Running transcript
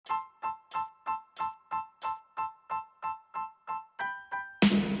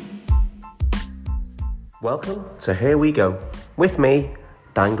Welcome to Here We Go, with me,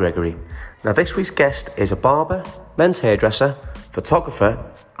 Dan Gregory. Now this week's guest is a barber, men's hairdresser,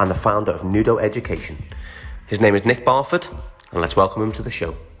 photographer and the founder of Nudo Education. His name is Nick Barford and let's welcome him to the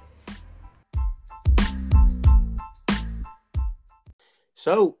show.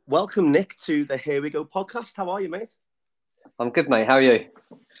 So, welcome Nick to the Here We Go podcast. How are you, mate? I'm good, mate. How are you?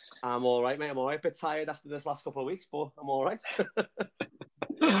 I'm all right, mate. I'm all right. A bit tired after this last couple of weeks, but I'm all right.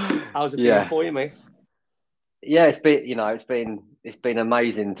 How's it been for you, mate? Yeah, it's been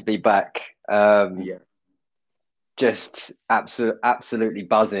amazing to be back. Just absolutely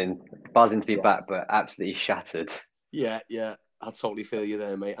buzzing to be back, but absolutely shattered. Yeah, I totally feel you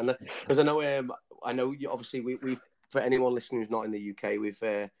there, mate. And because I know you. Obviously, we've for anyone listening who's not in the UK,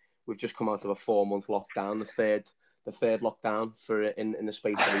 we've just come out of a 4-month lockdown, the third lockdown in the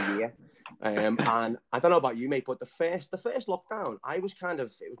space of a year. And I don't know about you, mate, but the first lockdown, it was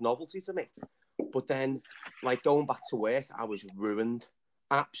novelty to me. But then, like going back to work, I was ruined,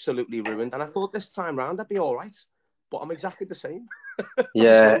 absolutely ruined. And I thought this time round I'd be all right, but I'm exactly the same.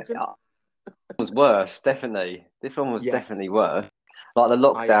 Yeah, it was worse, definitely. This one was definitely worse. Like the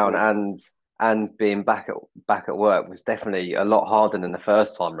lockdown and being back at work was definitely a lot harder than the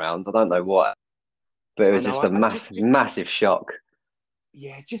first time round. I don't know what, but it was just a massive shock.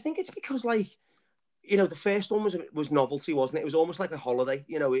 Yeah, do you think it's because the first one was novelty, wasn't it? It was almost like a holiday.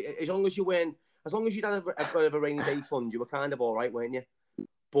 As long as you had a bit of a rainy day fund, you were kind of all right, weren't you?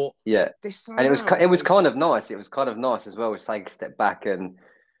 But this time, and it was kind of nice. It was kind of nice as well to take a step back and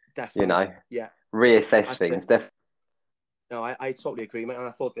reassess things. No, I totally agree, mate. And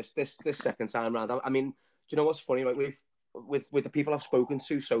I thought this second time round. I mean, do you know what's funny? Like with the people I've spoken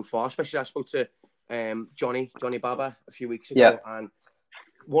to so far, especially I spoke to Johnny Baba a few weeks ago, and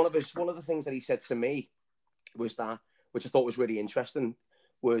one of the things that he said to me was that, which I thought was really interesting,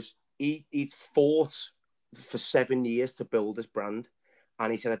 was he'd fought for 7 years to build his brand,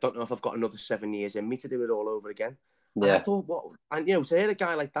 and he said, I don't know if I've got another 7 years in me to do it all over again. And I thought, what? And to hear a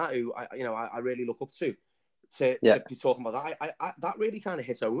guy like that who I really look up to be talking about that, I that really kind of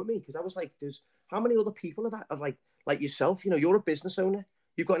hit home with me, because I was like, there's how many other people are like yourself? You're a business owner,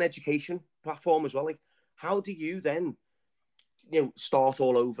 you've got an education platform as well. Like, how do you then start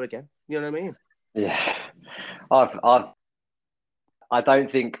all over again? You know what I mean? Yeah, I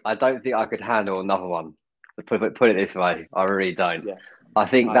don't think I could handle another one. Put it this way, I really don't. Yeah. I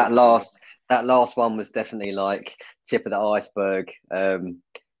think that last one was definitely like tip of the iceberg. I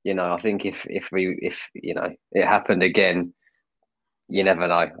think if it happened again, you never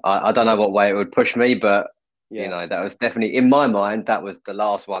know. I don't know what way it would push me, but that was definitely, in my mind, that was the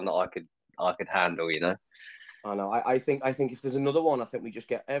last one that I could handle. I know. I think if there's another one, I think we just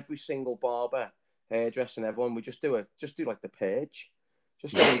get every single barber, hairdresser, and everyone. We just do like the purge.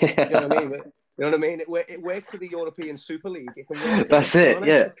 Just go. You know what I mean? You know what I mean? It worked for the European Super League. It can work. That's it.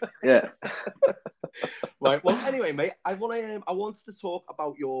 Yeah. Right. Well, anyway, mate, I wanted to talk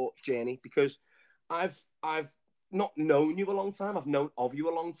about your journey, because I've not known you a long time. I've known of you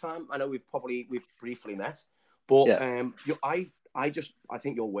a long time. I know we've briefly met, but I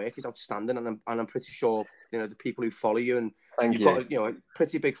think your work is outstanding, and I'm pretty sure the people who follow you, and you've got a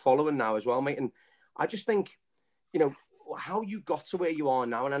pretty big following now as well, mate. And I just think how you got to where you are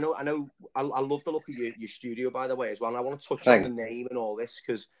now. And I love the look of your studio, by the way, as well. And I want to touch on the name and all this,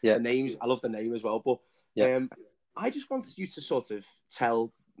 because the names, I love the name as well. But I just wanted you to sort of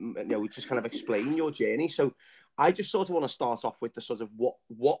tell, just kind of explain your journey. So I just sort of want to start off with the sort of what,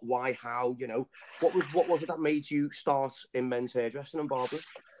 why, how, what was it that made you start in men's hairdressing and barbering?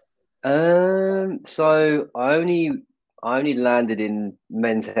 So I only landed in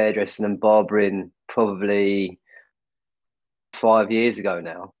men's hairdressing and barbering probably 5 years ago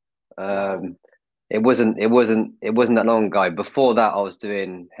now. Wow. It wasn't that long ago. Before that, I was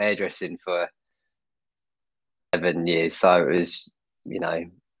doing hairdressing for 7 years. So it was,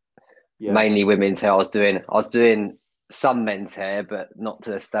 mainly women's hair. I was doing some men's hair, but not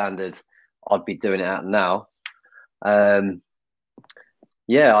to the standard I'd be doing it at now. I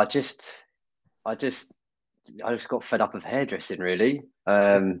just got fed up of hairdressing, really.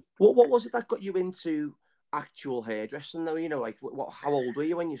 What was it that got you into actual hairdressing, though? How old were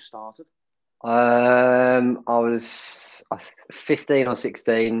you when you started? I was 15 or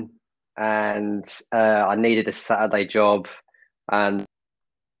 16, and I needed a Saturday job, and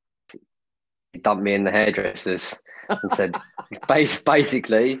he dumped me in the hairdressers and said,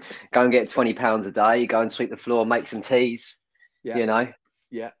 basically, go and get £20 a day, go and sweep the floor, make some teas. Yeah.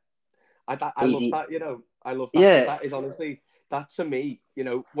 Yeah. I love that. I love that. Yeah. That is honestly, that to me,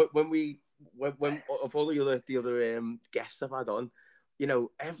 when of all the other guests I've had on, you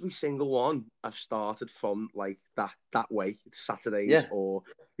know, every single one I've started from like that way. It's Saturdays Yeah. or,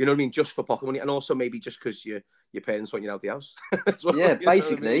 you know what I mean, just for pocket money, and also maybe just because your parents want you out the house. As well, Yeah, you know what I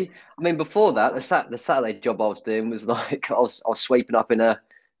basically. mean? I mean, before that, Wow. the Saturday job I was doing was like I was sweeping up in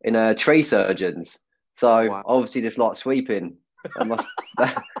a tree surgeons. So Wow. obviously, just like sweeping. That must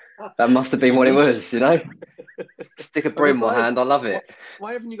that must have Did been you what it reach? was, you know. Stick a I mean, broom in my hand. I love why, it.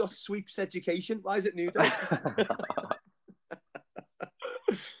 why haven't you got sweeps education? Why is it new though?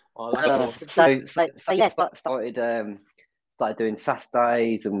 Oh, that's awesome. So yeah, started doing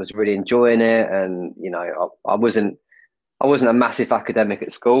Saturdays and was really enjoying it. And you know, I wasn't a massive academic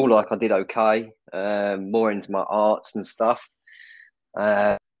at school. Like I did okay, more into my arts and stuff.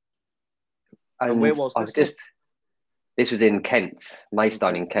 Uh, And where and was I this was then? just this was in Kent, In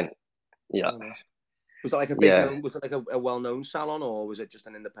Maidstone Kent. in Kent. Yeah, Oh, nice. Was it like a big yeah. known? Was it like a well-known salon, or was it just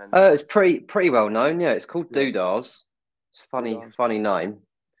an independent? It's pretty well known. Yeah, it's called Yeah, Doodars. It's a Udon. funny name.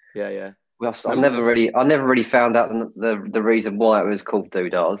 Yeah, yeah. Well, Remember? I never really found out the reason why it was called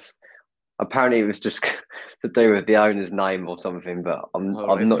Doodars. Apparently, it was just to do with the owner's name or something, but All I'm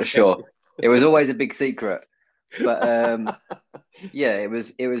right. not Okay. sure. It was always a big secret. But yeah, it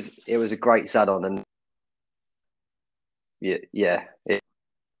was a great salon, and yeah, it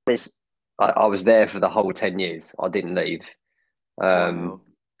was. I was there for the whole 10 years. I didn't leave, Wow.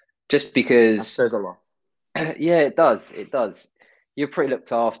 just That because. says a lot. Yeah, it does. It does. You're pretty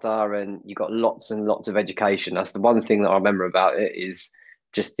looked after, and you got lots and lots of education. That's the one thing that I remember about it is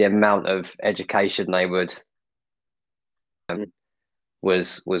just the amount of education they would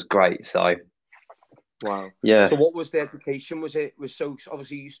was great. So Wow. yeah, So what was the education? Was so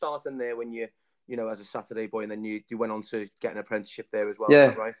obviously you started there when you know, as a Saturday boy, and then you went on to get an apprenticeship there as well. Is yeah,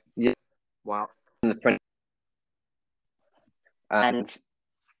 that right? yeah. Wow. And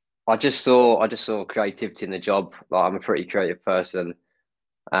I just saw creativity in the job. Like I'm a pretty creative person.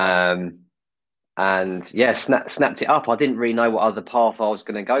 Um, and yeah, snapped it up. I didn't really know what other path I was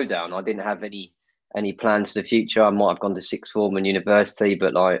going to go down. I didn't have any plans for the future. I might have gone to sixth form and university,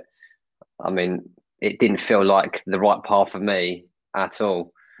 but like, I mean, it didn't feel like the right path for me at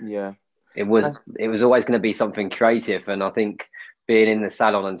all. Yeah. It I, it was always going to be something creative, and I think being in the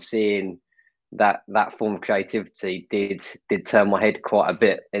salon and seeing that form of creativity did turn my head quite a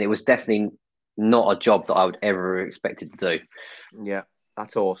bit, and it was definitely not a job that I would ever expected to do. yeah.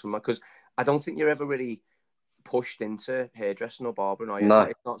 That's awesome because I don't think you're ever really pushed into hairdressing or barbering, are you? No,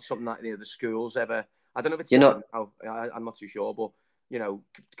 It's not something that the schools ever. I don't know if it's you're not. different now. I'm not too sure, but you know,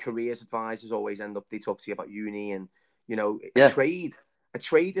 careers advisors always end up they talk to you about uni and you know a Yeah, trade. A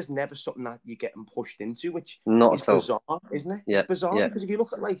trade is never something that you're getting pushed into, which is not at all. bizarre, isn't it? It's Yeah, bizarre yeah, because if you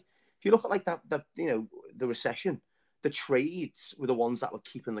look at like that you know the recession, the trades were the ones that were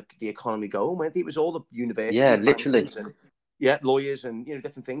keeping the economy going. Weren't they? It was all the university yeah. and Literally. bankers and yeah, lawyers and you know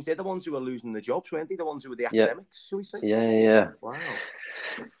different things. They're the ones who are losing the jobs, weren't they? The ones who were the Yeah, academics, shall we say? yeah. Wow,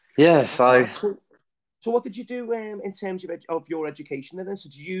 Yeah. that's So mad. So what did you do in terms of your education then? So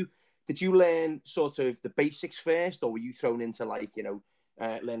did you learn sort of the basics first, or were you thrown into like you know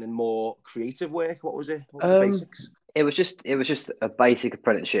learning more creative work? What was it? What was the um, basics? it was just a basic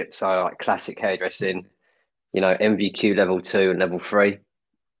apprenticeship. So like classic hairdressing, you know, MVQ level 2 and level 3.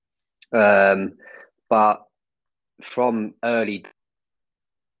 Um, but from early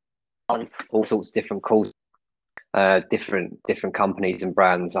on, all sorts of different calls, different companies and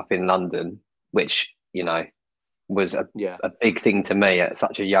brands up in London, which you know was Yeah, a big thing to me at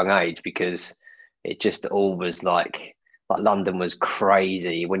such a young age because it just all was like London was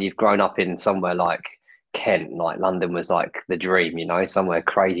crazy. When you've grown up in somewhere like Kent, like London was like the dream, you know, somewhere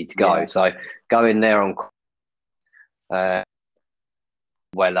crazy to go. yeah, So going there on uh,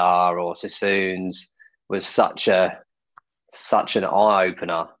 Weller or Sassoons was such an eye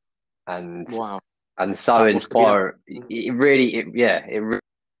opener and wow, so that must have been. inspiring. It really, it really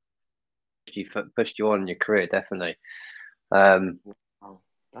pushed you on in your career, definitely. Wow.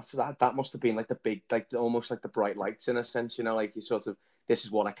 That must have been like the big almost like the bright lights in a sense, you know, like you sort of this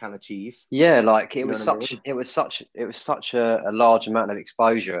is what I can achieve. Yeah, like You know what I mean? it was such a large amount of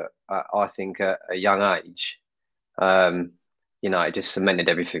exposure. I think at a young age, um, you know, it just cemented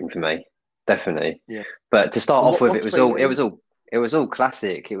everything for me, definitely. Yeah. But to start And off with, what training? it was all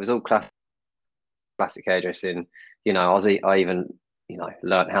classic. It was all classic hairdressing. You know, I even you know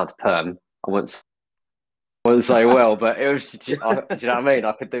learned how to perm. I wouldn't say well, but it was. Do you know what I mean?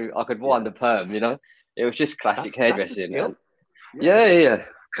 I could Yeah, wind a perm. You know, it was just classic that's a hairdressing, and skill. Yeah. yeah.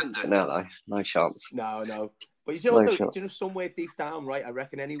 Couldn't do it now though. No chance. No, no. But you know what No though? chance. You know, somewhere deep down, right? I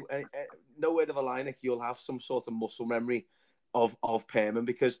reckon no word of a lie, Nick, you'll have some sort of muscle memory of Perman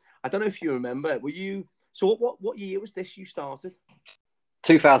because I don't know if you remember. Were you? So what year was this you started?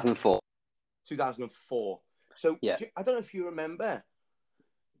 2004. 2004. So Yeah. I don't know if you remember,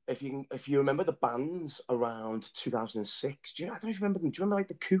 if you remember the bands around 2006. I don't know if you remember them. Do you remember like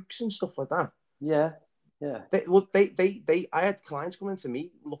the Kooks and stuff like that? Yeah. Yeah. I had clients coming to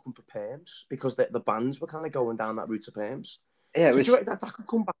me looking for perms because the bands were kind of going down that route of perms. Yeah, it So was do you reckon that could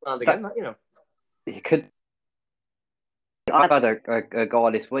come back around again? That, you know, it could. I've had a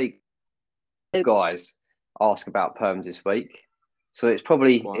guy this week. Two guys ask about perms this week, so it's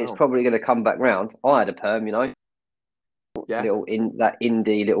probably wow, going to come back round. I had a perm, you know, yeah, little in that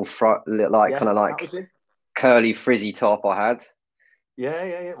indie little front, like yeah, kind of that like was it. curly frizzy top I had. Yeah,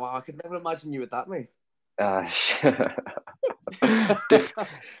 yeah, yeah. Wow, I could never imagine you with that, mate. Uh, diff,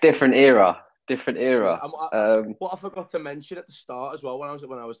 different era, different Yeah, era. what I forgot to mention at the start as well when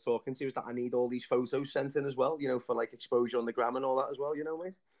I was talking to you was that I need all these photos sent in as well, you know, for like exposure on the gram and all that as well, you know,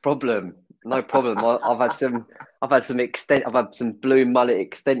 mate. No problem. I've had some. I've had some blue mullet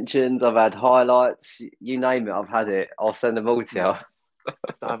extensions. I've had highlights. You name it, I've had it. I'll send them all to you.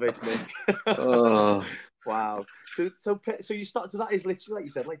 Savage, mate. Oh, Wow. So you start. So that is literally like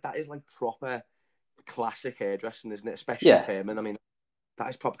you said, like that is like proper classic hairdressing, isn't it? Especially yeah, perm. And I mean, that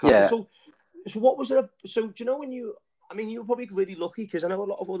is proper classic. yeah. So what was it? So do you know when you? I mean, you were probably really lucky because I know a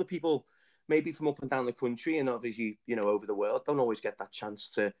lot of other people, maybe from up and down the country and obviously over the world, don't always get that chance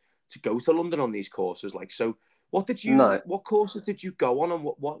to go to London on these courses. Like, so No. what courses did you go on, and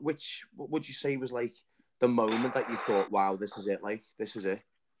what would you say was like the moment that you thought, wow, this is it, like this is it?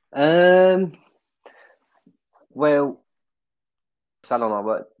 Um. Well, salon I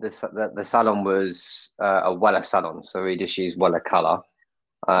worked. The salon was a Wella salon, so we just used Wella color.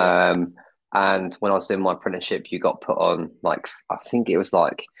 Yeah, And when I was doing my apprenticeship, you got put on like I think it was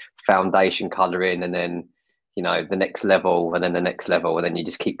like foundation coloring, and then the next level, and then the next level, and then you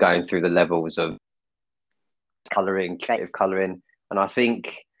just keep going through the levels of coloring, creative coloring. And I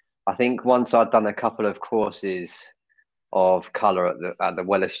think once I'd done a couple of courses of color at the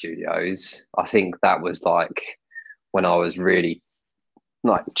Weller Studios, I think that was like when I was really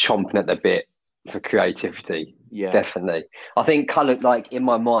like chomping at the bit for creativity. yeah. Definitely. I think color, like in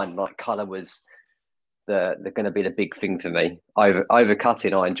my mind, like color was the going to be the big thing for me. Over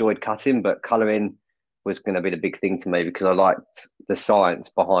cutting, I enjoyed cutting, but coloring was going to be the big thing to me because I liked the science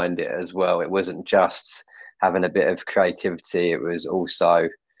behind it as well. It wasn't just having a bit of creativity; it was also,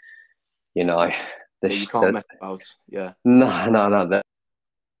 you know, Yeah, you can't mess about. Yeah. no, the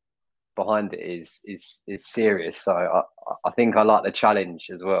behind it is serious. So I think I like the challenge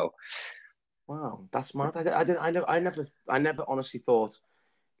as well. Wow, that's mad. I never honestly thought,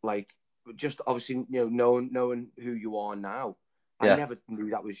 like, just obviously, knowing who you are now, I Yeah. never knew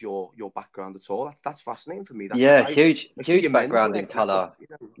that was your background at all. That's fascinating for me. Yeah, I see huge your men's background in work now, but, color.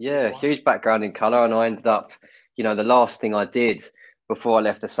 yeah, Yeah, wow. huge background in color, and I ended up, the last thing I did before I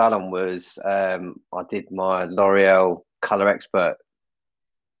left the salon was I did my L'Oreal color expert.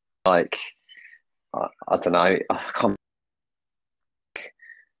 Like I don't know, I can't,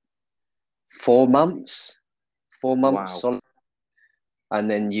 4 months, 4 months Wow. solid, and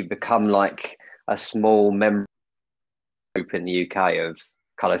then you become like a small member group in the UK of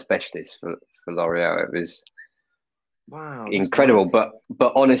color specialists for L'Oreal. It was Wow, that's mad. incredible,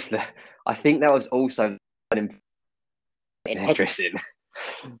 but honestly, I think that was also an in hairdressing.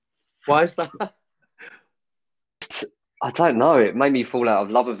 Why is that? I don't know. It made me fall out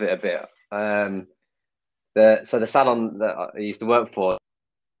of love with it a bit. So the salon that I used to work for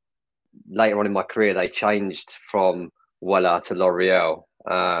later on in my career, they changed from Wella to L'Oreal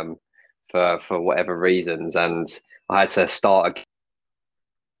for whatever reasons, and I had to start again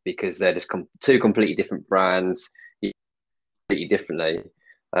because they're just two completely different brands, completely differently.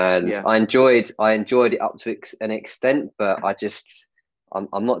 And Yeah. I enjoyed it up to an extent, but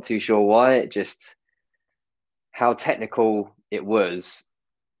I'm not too sure why. It just how technical it was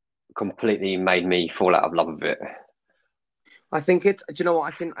completely made me fall out of love with it. I think it. Do you know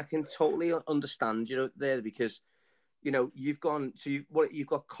what? I can totally understand. There because you've gone. So you've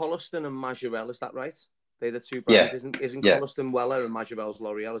got Colliston and Majorelle. Is that right? They're the two Yeah, brands. Isn't yeah, Colliston Weller and Majorelle's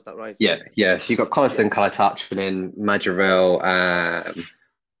L'Oreal? Is that right? yeah. So you've got Yeah. Constant Color Touch and then Majorelle, their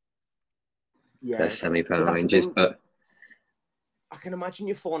Yeah. But semi-permanent that's the ranges. thing. But I can imagine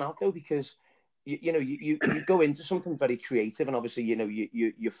you're falling out though because you go into something very creative and obviously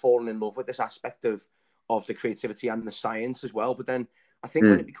you're falling in love with this aspect of the creativity and the science as well. But then I think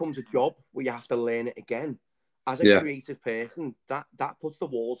when it becomes a job where you have to learn it again as a yeah, creative person, that puts the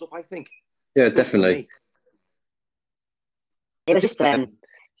walls up. I think yeah, it does for definitely. me. It was just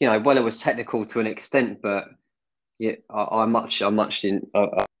well, it was technical to an extent, but yeah, I much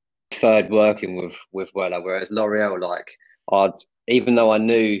preferred working with Weller, whereas L'Oreal, like even though I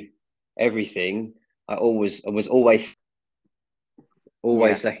knew everything, I was Yeah.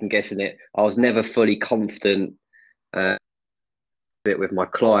 always second guessing it. I was never fully confident it with my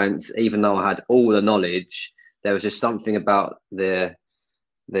clients, even though I had all the knowledge. There was just something about the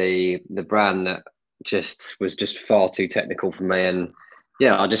brand that just was just far too technical for me, and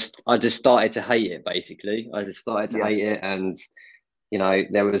yeah, I just started to hate it. Basically, I just started to Yeah. hate it, and you know,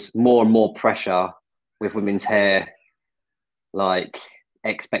 there was more and more pressure with women's hair, like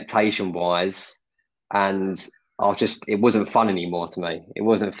expectation wise, and it wasn't fun anymore to me. It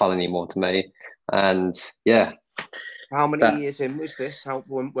wasn't fun anymore to me, and yeah, How many that years in was this?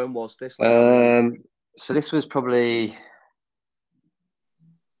 When was this? Like how many years? um, so this was probably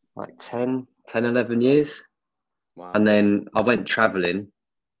like 11 years. And Wow. then I went traveling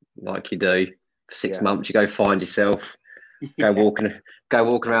like you do for six Yeah. months. You go find yourself, go Yeah. walking, go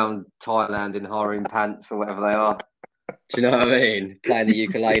walking around Thailand in harem pants or whatever they are. Do you know what I mean? Playing the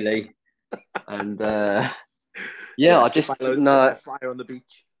ukulele, and yeah, Yeah. I Sit by just no, a fire on the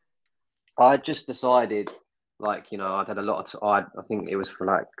beach. I just decided, like, you know, I'd had a lot of. I think it was for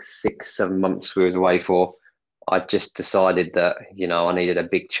like 6, 7 months we was away for. I just decided that, you know, I needed a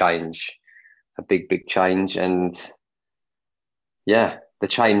big change, a big change, and yeah, the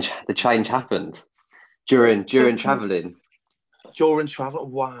change happened So during traveling. during travel,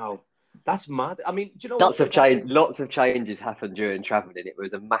 wow, that's mad. I mean, do you know what? That is. Lots of changes happened during traveling. It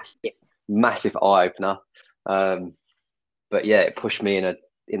was a massive eye opener. Um, but yeah, it pushed me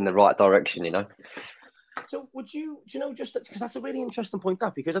in the right direction, you know. So would you? Do you know just because that's a really interesting point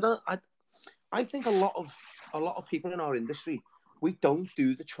that because I think a lot of people in our industry we don't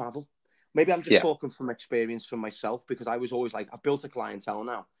do the travel. Maybe I'm just Yeah, talking from experience for myself because I was always like I've built a clientele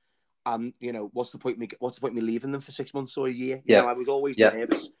now. You know, what's the point me leaving them for 6 months or a year? You yeah, know, I was always yeah,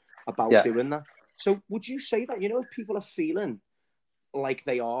 nervous about yeah. doing that. So would you say that, you know, if people are feeling like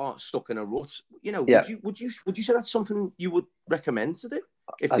they are stuck in a rut, you know, Yeah, would you say that's something you would recommend to do?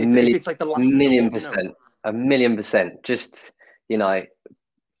 a If million, it's like the last million resort, you know? percent, a million percent. Just, you know,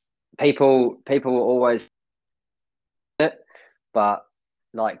 people will always, but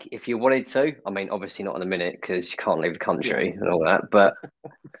like if you wanted to, I mean, obviously not in a minute because you can't leave the Yeah, country and all that. But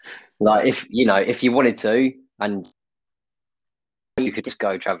like yeah. if you know, if you wanted to, and you could just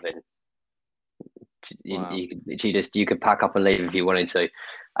go traveling. Wow. You could pack up and leave if you wanted to,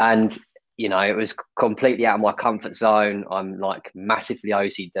 and you know it was completely out of my comfort zone. I'm like massively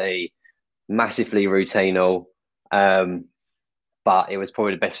OCD, massively routinal, um, but it was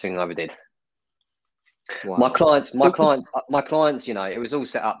probably the best thing I ever did. Wow. So, My clients. You know, it was all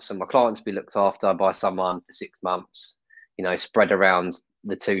set up so my clients be looked after by someone for 6 months. You know, spread around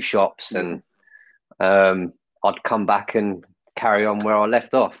the two shops, yeah. and I'd come back and carry on where I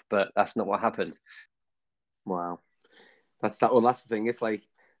left off. But that's not what happened. Wow. That's that. Well, that's the thing. It's like,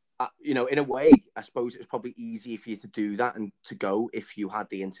 you know, in a way, I suppose it's probably easier for you to do that and to go if you had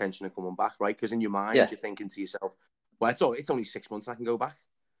the intention of coming back, right? Because in your mind, Yeah, you're thinking to yourself, well, it's only 6 months I can go back.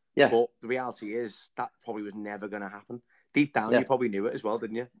 yeah, But the reality is that probably was never going to happen. Deep down, yeah. you probably knew it as well,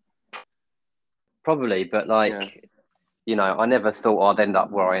 didn't you? Probably, but Yeah. like, you know, I never thought I'd end up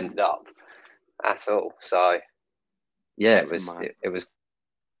where I ended up at all. So yeah, That's mad. it was.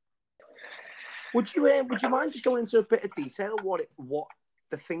 Would you mind just going into a bit of detail what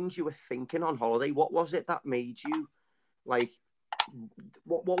the things you were thinking on holiday? What was it that made you like?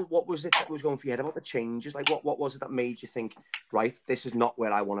 What was it that was going through your head about the changes? Like what was it that made you think, right, this is not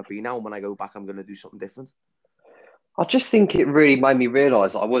where I want to be now. And when I go back, I'm going to do something different. I just think it really made me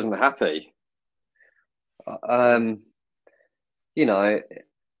realise that I wasn't happy. Um, you know,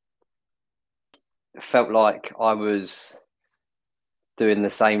 it felt like I was doing the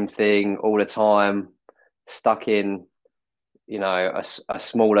same thing all the time, stuck in, you know, a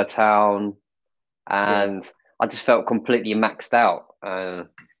smaller town, Yeah, and I just felt completely maxed out.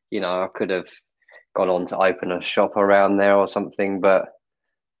 You know, I could have gone on to open a shop around there or something, but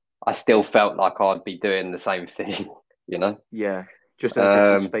I still felt like I'd be doing the same thing, you know? yeah, just in a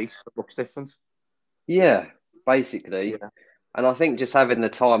different Um, space that looks different. yeah, basically. Yeah, And I think just having the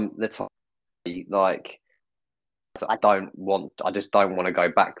time, like, I just don't want to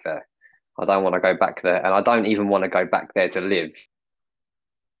go back there. I don't want to go back there. And I don't even want to go back there to live.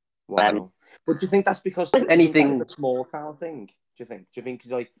 wow. But do you think that's because? Do you think that is Anything, a small town thing? Do you think? Do you think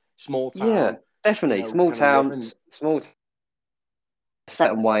it's like small yeah, town? You definitely. know, kind of living.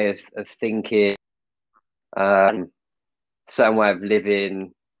 Certain way of thinking, um, certain way of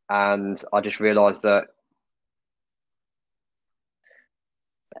living. And I just realized that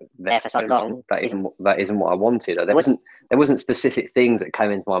there for so long, that isn't what I wanted. There wasn't specific things that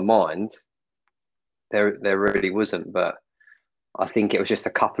came into my mind. There really wasn't. But I think it was just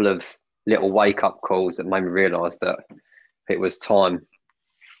a couple of little wake up calls that made me realise that it was time.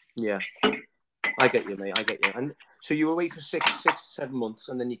 Yeah, I get you, mate. I get you. And so you were away for 7 months,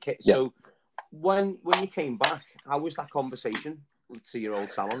 and then you came. Yeah. So when you came back, how was that conversation to your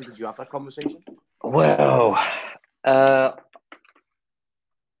old salon? Did you have that conversation? Well,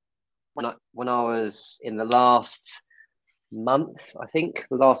 when I was in the last month, I think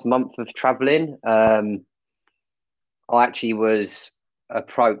the last month of traveling, I actually was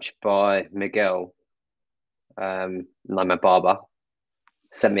approached by Miguel, my barber,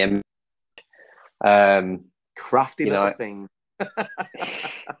 sent me a, Crafty you little know, thing.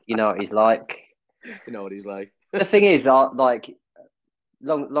 you know what he's like. You know what he's like. The thing is, like,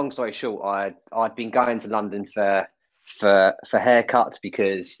 long story short, I'd been going to London for haircuts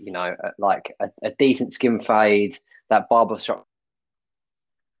because like a decent skin fade, that barber shop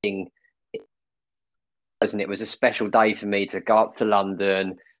thing, it was a special day for me to go up to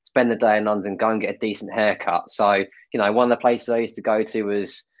London, spend the day in London, go and get a decent haircut. So one of the places I used to go to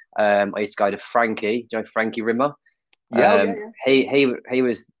was I used to go to Frankie. Do you know Frankie Rimmer? Yeah. He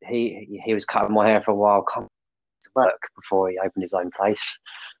was cutting my hair for a while. Come to work before he opened his own place.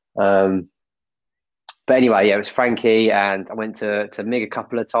 But anyway, yeah, it was Frankie, and I went to Mig a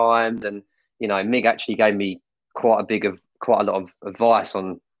couple of times, and Mig actually gave me quite a lot of advice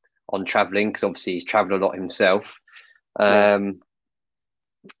on traveling because obviously he's traveled a lot himself. Yeah.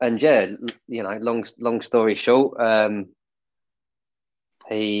 And yeah, long story short,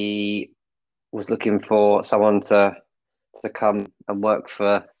 he was looking for someone to come and work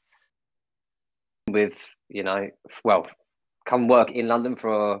well, come work in London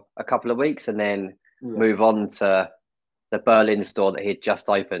for a couple of weeks and then move on to the Berlin store that he'd just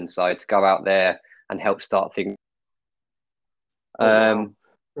opened. So to go out there and help start things. Wow.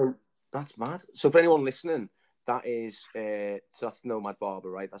 So that's mad. So for anyone listening, that is so that's Nomad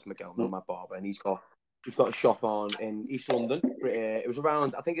Barber, right? That's Miguel, Nomad Barber, and he's got a shop in East London. It was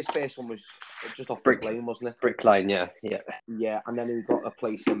around, I think his first one was just off Brick Lane, wasn't it? Brick Lane, yeah. And then he got a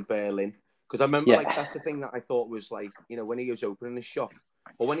place in Berlin. Because I remember, like, that's the thing that I thought was like, when he was opening his shop,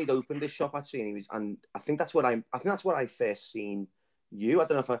 or when he'd opened his shop actually, and I think that's what I first seen you. I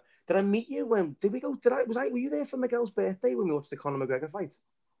don't know if did I meet you when did we go? Were you there for Miguel's birthday when we watched the Conor McGregor fight?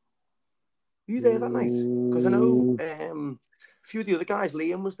 Were you there that night? Because I know a few of the other guys,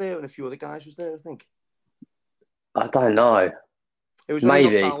 Liam was there, and a few other guys was there. I think. I don't know. It was when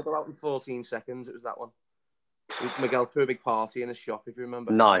he knocked Baldo out in 14 seconds. It was that one. Miguel threw a big party in his shop, if you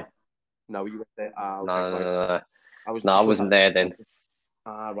remember. No, you were there. No. I wasn't there then.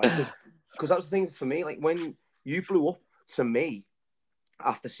 Right. Because that was the thing for me. Like when you blew up to me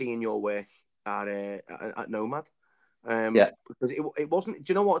after seeing your work at Nomad. Because it wasn't.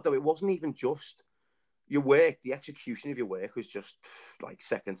 Do you know what though? It wasn't even just your work. The execution of your work was just like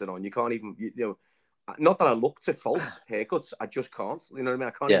second to none. You can't even. Not that I look to fault haircuts. I just can't. You know what I mean?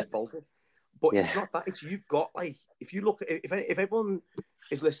 I can't even fault it. But it's not that. It's you've got like if you look if everyone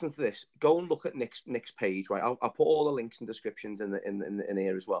is listening to this, go and look at Nick's page. Right, I'll put all the links and descriptions in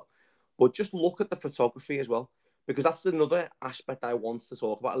here as well. But just look at the photography as well, because that's another aspect I want to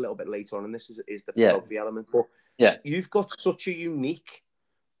talk about a little bit later on. And this is the photography element. But you've got such a unique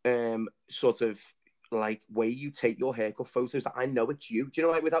sort of like way you take your haircut photos that I know it's you. Do you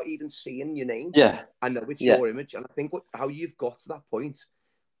know, like without even seeing your name, I know it's your image. And I think how you've got to that point,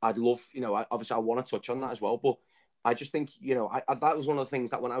 I'd love, obviously I want to touch on that as well, but I just think, that was one of the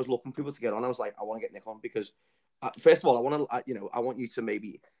things that when I was looking for people to get on, I was like, I want to get Nick on because, first of all, I want you to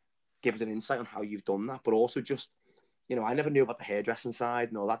maybe give us an insight on how you've done that, but also just, I never knew about the hairdressing side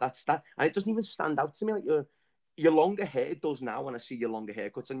and all that. That's that, and it doesn't even stand out to me like your longer hair does now. When I see your longer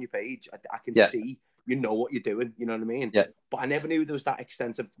haircuts on your page, I can see what you're doing. You know what I mean? Yeah. But I never knew there was that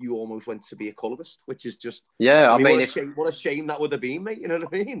extent of you almost went to be a colorist, which is just I mean what a shame that would have been, mate. You know what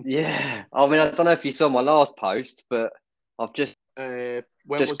I mean? Yeah. I mean, I don't know if you saw my last post, but I've just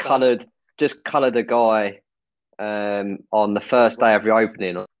coloured a guy on the first day of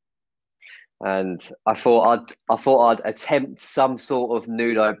reopening, and I thought I'd attempt some sort of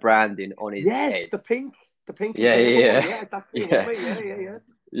nudo branding on his head. the pink. Yeah.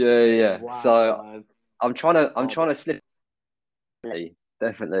 Wow, so man. I'm trying to slip.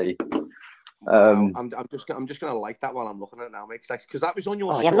 Definitely. Wow. I'm just gonna like that while I'm looking at it now, mate. Because that was on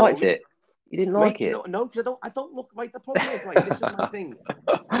your. Oh, you liked it. You didn't like it? No, because I don't look right. The problem is, right, this is my thing.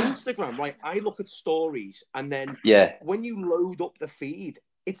 Instagram, right? I look at stories, and then when you load up the feed,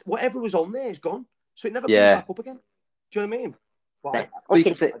 it's whatever was on there is gone, so it never comes back up again. Do you know what I mean?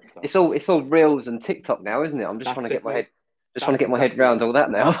 It's all reels and TikTok now, isn't it? I'm just trying to get my head, around all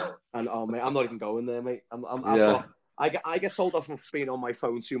that now. And oh mate, I'm not even going there, mate. I get told off for being on my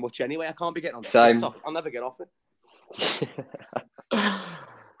phone too much anyway. I can't be getting on Same. TikTok. I'll never get off it.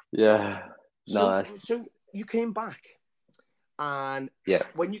 Yeah. So, Nice. so you came back, and Yeah.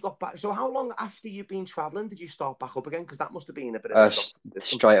 when you got back, so how long after you've been traveling did you start back up again? Because that must have been a bit of a shock to the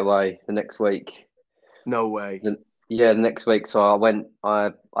system. Straight away the next week. No way. Yeah, the next week. So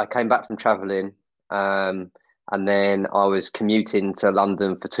I came back from traveling, and then I was commuting to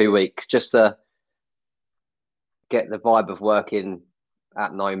London for 2 weeks just to get the vibe of working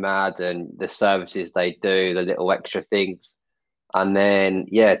at Nomad and the services they do, the little extra things. And then,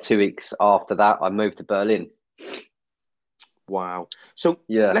 yeah, 2 weeks after that, I moved to Berlin. Wow. So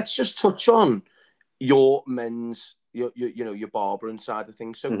Yeah. let's just touch on your men's, your barbering side of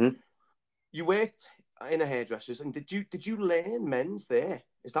things. So you worked in a hairdresser's, and did you learn men's there?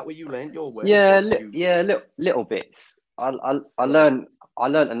 Is that where you learned your work? Yeah, Or did you... little bits. I Right.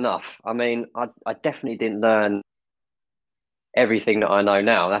 learned enough. I mean, I definitely didn't learn everything that I know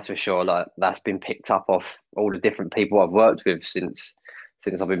now. That's for sure. Like that's been picked up off all the different people I've worked with since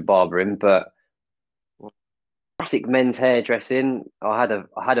I've been barbering. But classic men's hairdressing, I had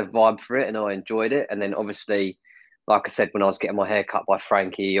a vibe for it and I enjoyed it. And then obviously, like I said, when I was getting my hair cut by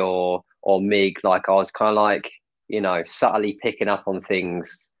Frankie or Mig, like I was kind of like, subtly picking up on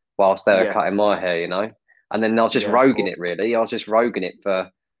things whilst they were Yeah. cutting my hair, And then I was just Yeah, roguing cool. it really. I was just roguing it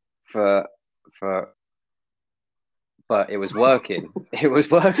for but it was working. It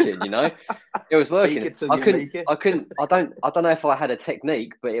was working, It was working. Fake it till you make it. I don't know if I had a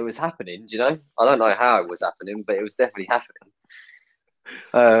technique, but it was happening, I don't know how it was happening, but it was definitely happening.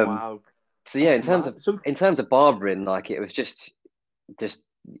 Wow. So yeah, That's mad. in terms of barbering, like it was just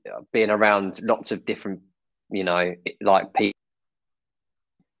being around lots of different, like people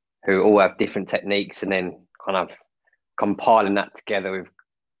who all have different techniques, and then kind of compiling that together with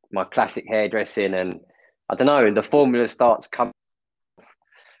my classic hairdressing, and I don't know, the formula starts coming.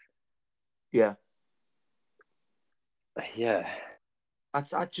 Yeah. Yeah.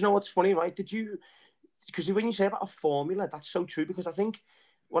 Do you know what's funny, right? Because when you say about a formula, that's so true. Because I think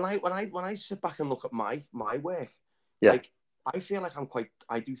when I sit back and look at my work, Yeah. like I feel like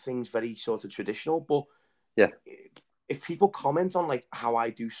I do things very sort of traditional. But yeah, if people comment on like how I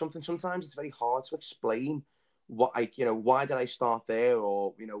do something, sometimes it's very hard to explain what why did I start there,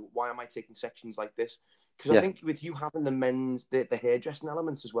 or why am I taking sections like this? Because I think with you having the hairdressing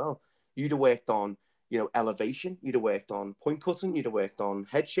elements as well, you'd have worked on elevation, you'd have worked on point cutting, you'd have worked on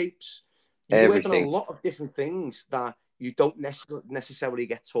head shapes, you'd have worked on a everything lot of different things that you don't necessarily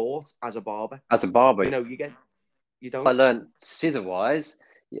get taught as a barber. as a barber. You don't. I learned scissor wise.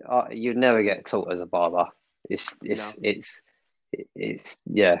 You'd never get taught as a barber. No. It's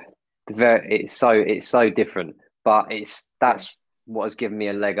yeah, it's so different. But that's what has given me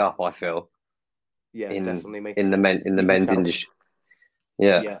a leg up, I feel. Yeah, definitely, mate. in the You can men's tell. industry.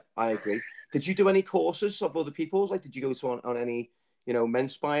 Yeah. Yeah, I agree. Did you do any courses of other people's? Like, did you go to on any,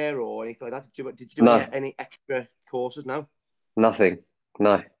 Menspire or anything like that? Did you do No, any extra courses? No. nothing.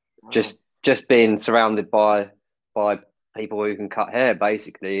 No, Wow. just being surrounded by people who can cut hair,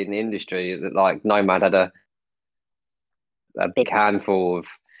 basically in the industry. Like Nomad had a big handful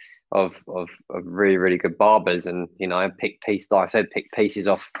of really really good barbers, and like I said, pick pieces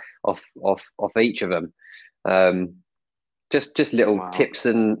off each of them. Just little Wow. tips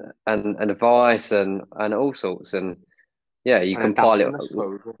and advice and all sorts, and yeah, you And compile it. adapting, I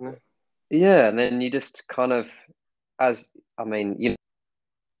suppose, wasn't it? Yeah, and then you just kind of,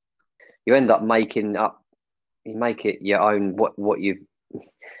 you end up making up, you make it your own.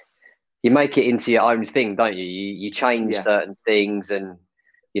 You make it into your own thing, don't you? You change Yeah. certain things, and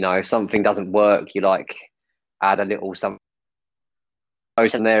if something doesn't work, you like add a little something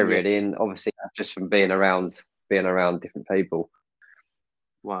in there, Yeah. really. And obviously, that's just from being around different people.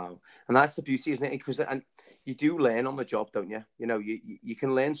 Wow. And that's the beauty, isn't it? Because you do learn on the job, don't you? You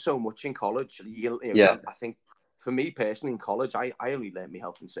can learn so much in college. Yeah, I think for me personally in college, I only learned my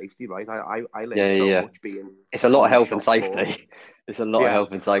health and safety, right? I learned yeah, so yeah. much being It's a lot on of the health and shop floor. safety. It's a lot of Yeah.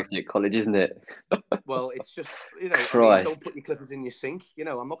 health and safety at college, isn't it? Well, it's just, I mean, don't Christ. put your clippers in your sink. I'm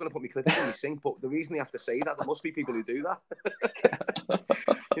not going to put my clippers in my sink, but the reason they have to say that, there must be people who do that.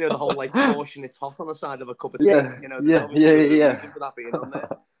 The whole like caution, it's hot on the side of a cup of tea. Yeah, There's obviously a bit of a yeah. reason for that being on there.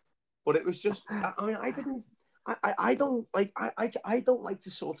 But it was just, I mean, I don't like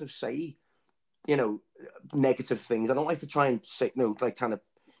to sort of say, negative things. I don't like to try and say, like kind of,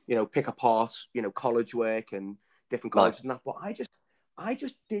 pick apart, college work and different No. colleges and that. But I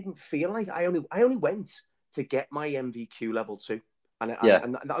just didn't feel like I only went to get my MVQ level 2. And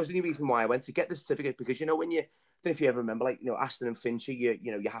that was the only reason why I went, to get the certificate, because when you, I don't know if you ever remember, like, Aston and Finchy,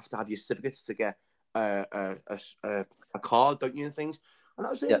 you have to have your certificates to get a card, don't you, and things. And that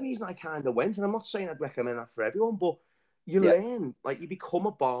was the Yeah. only reason I kind of went. And I'm not saying I'd recommend that for everyone, but you Yeah. learn, like you become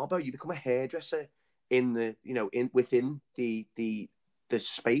a barber, you become a hairdresser in the, within the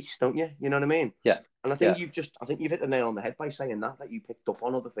space, don't you? You know what I mean? Yeah. And I think I think you've hit the nail on the head by saying that you picked up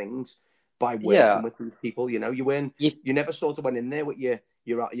on other things by Yeah. working with these people. You never sort of went in there with your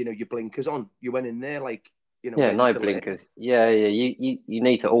blinkers on. You went in there like, Yeah, ready no to learn. blinkers. Yeah, yeah. You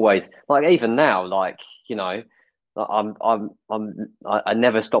need to always, like, even now, like, like, I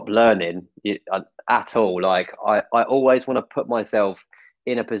never stop learning at all. Like I always want to put myself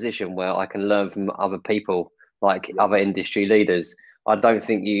in a position where I can learn from other people, like Yeah, other industry leaders. I don't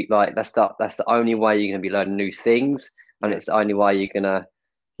think you like that's the only way you're gonna be learning new things, and yeah, it's the only way you're gonna,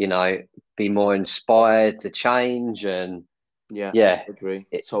 be more inspired to change. And yeah. yeah, I agree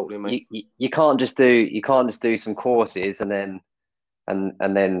it, totally, mate. you can't just do some courses and then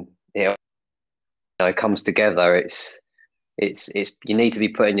it comes together. It's you need to be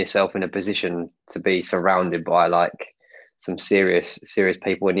putting yourself in a position to be surrounded by like some serious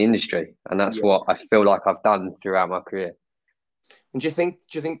people in the industry, and that's Yeah. what I feel like I've done throughout my career. And do you think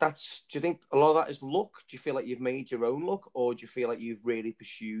a lot of that is luck? Do you feel like you've made your own luck, or do you feel like you've really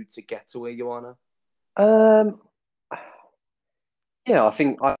pursued to get to where you are now? Um, yeah, I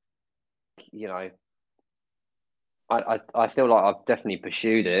think you know, I feel like I've definitely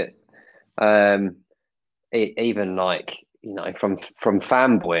pursued it. Um, even like from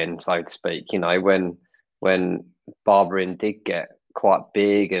fanboying, so to speak. When barbering did get quite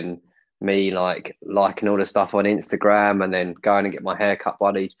big, and me like liking all the stuff on Instagram, and then going and get my hair cut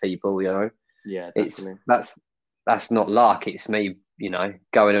by these people. Yeah, It's definitely. that's not luck. It's me,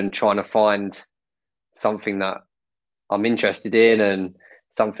 going and trying to find something that I'm interested in, and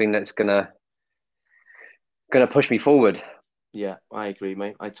something that's gonna push me forward. Yeah, I agree,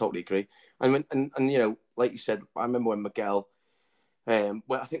 mate. I totally agree. And like you said, I remember when Miguel, I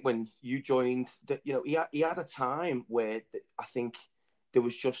think when you joined, that he had a time where I think there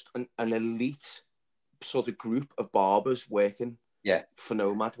was just an elite sort of group of barbers working Yeah, for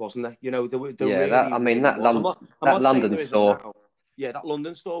Nomad, wasn't there? There yeah. That really, I mean really was. I'm that not saying London there isn't store, now. Yeah, that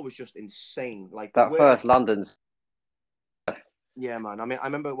London store was just insane. Like the that first work. London's. Yeah, man. I mean, I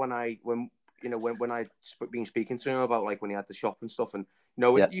remember when I been speaking to him about like when he had the shop and stuff, and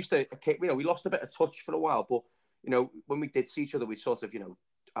it Yeah. used to, we lost a bit of touch for a while, but when we did see each other, we'd sort of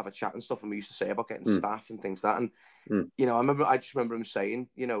have a chat and stuff, and we used to say about getting Mm, staff and things like that, and mm. I just remember him saying,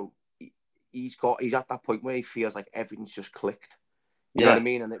 he's at that point where he feels like everything's just clicked. You know what I Yeah,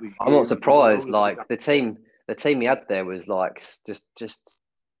 mean? And it was I'm not you, it was surprised. Roland, Like the team he had there was like just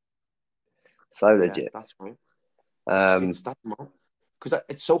so yeah, legit. that's right. It's Um, that because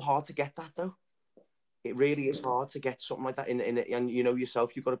it's so hard to get that though. It really is hard to get something like that in it. And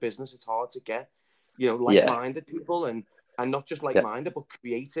yourself, you've got a business. It's hard to get, yeah, like-minded people, and not just yeah, like-minded, but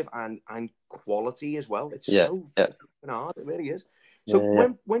creative and quality as well. It's yeah, so yeah, hard. It really is. So yeah,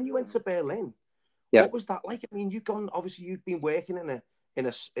 when you went to Berlin, yeah, what was that like? I mean, you've been working in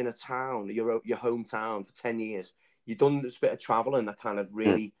a town, your hometown for 10 years. You've done this bit of traveling that kind of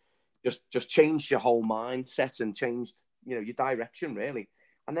yeah. really just changed your whole mindset and changed, your direction really.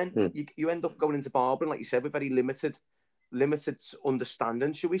 And then Mm, mm. you end up going into barbering, like you said, with very limited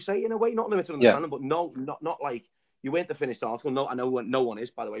understanding, should we say, in a way? Not limited Yeah, understanding, but no, not like you weren't the finished article. No, I know no one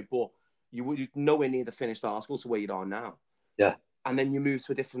is, by the way, but you were nowhere near the finished article to where you are now. yeah. And then you moved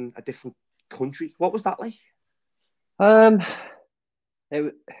to a different country. What was that like? Um,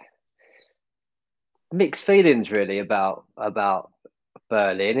 it, Mixed feelings really about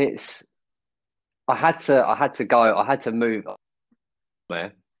Berlin. I had to move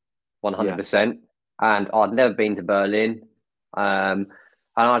there Yeah, 100%, and I'd never been to Berlin. Um,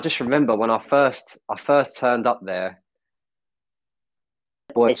 and I just remember when I first turned up there,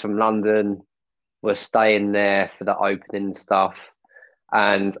 boys from London were staying there for the opening stuff.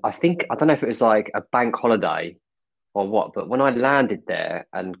 And I don't know if it was like a bank holiday or what, but when I landed there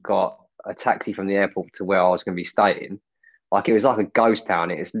and got a taxi from the airport to where I was going to be staying, like it was like a ghost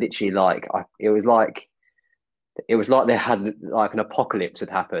town. It was literally like it was like there had like an apocalypse had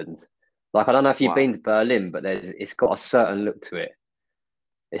happened. Like I don't know if you've wow. been to Berlin, but it's got a certain look to it.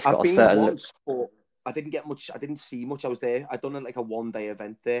 It's I've got a been certain look. once, but I didn't get much. I didn't see much. I was there. I'd done like a one-day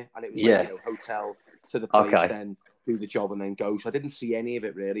event there, and it was like Yeah. hotel to the place, Okay. then do the job, and then go. So I didn't see any of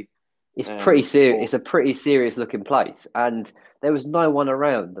it really. It's pretty serious. But It's a pretty serious looking place, and there was no one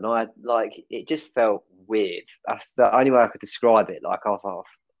around, and I like it. Just felt weird. That's the only way I could describe it. Like I was like,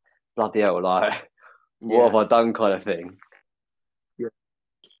 bloody hell, like what have yeah, I done, kind of thing. yeah,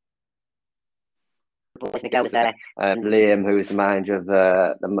 Miguel was there. Liam, who was the manager of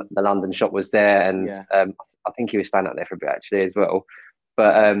the London shop, was there, and I think he was standing up there for a bit actually as well.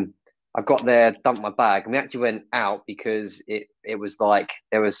 But I got there, dumped my bag, and we actually went out because it was like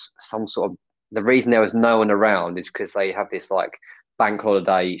there was some sort of, the reason there was no one around is because they have this like bank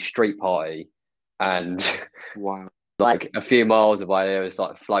holiday street party, and wow, like a few miles away there was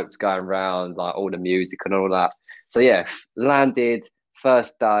like floats going around, like all the music and all that. So yeah, landed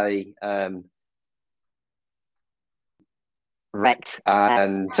first day, wrecked,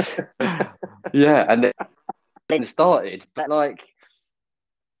 and yeah, and then started. But like,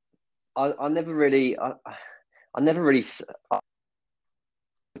 I never really, I never really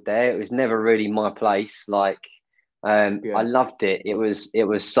there. It was never really my place. Like, I loved it. It was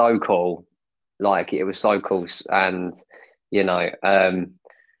so cool. Like, it was so cool, and you know,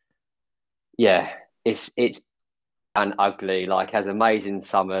 yeah, it's and ugly. Like, has amazing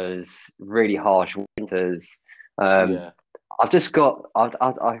summers, really harsh winters. I've just got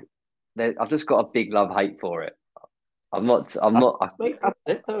I've just got a big love hate for it. I'm not. That's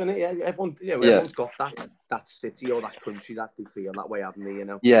it, though, isn't it? Yeah, everyone. Everyone's got that city or that country that they feel that way, haven't they? You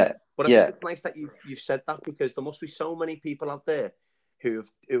know. Yeah. But I think it's nice that you've said that, because there must be so many people out there who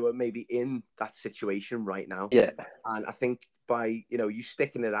are maybe in that situation right now. Yeah. And I think by you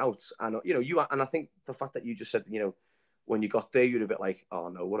sticking it out, and and I think the fact that you just said when you got there you're a bit like, oh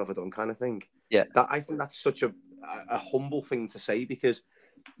no, what have I done, kind of thing. Yeah. That I think that's such a humble thing to say, because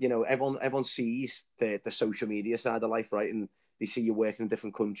everyone sees the social media side of life, right? And they see you working in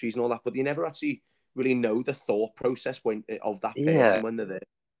different countries and all that, but they never actually really know the thought process of that person when they're there.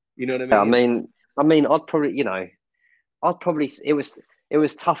 You know what I mean? I mean, I'd probably, it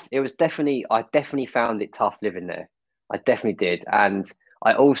was tough. It was I definitely found it tough living there. I definitely did. And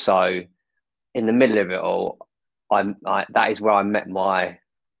I also, in the middle of it all, that is where I met my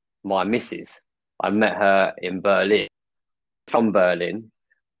missus. I met her in Berlin, from Berlin.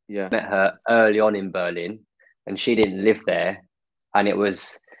 Yeah. Met her early on in Berlin, and she didn't live there. And it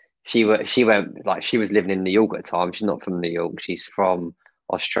was, she went, like, she was living in New York at the time. She's not from New York. She's from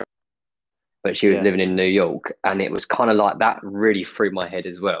Australia, but she was living in New York, and it was kind of like that really threw my head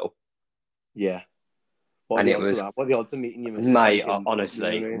as well. Yeah. What are the odds of meeting you, mate?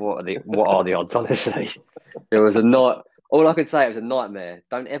 Honestly, what are the odds? Honestly, it was all I could say. It was a nightmare.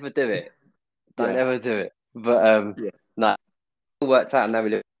 Don't ever do it. Don't ever do it. But no, it worked out, and now we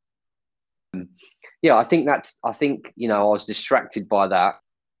live. Yeah, I think I was distracted by that,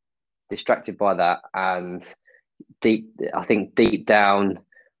 and I think deep down,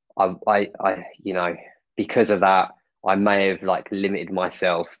 I because of that, I may have like limited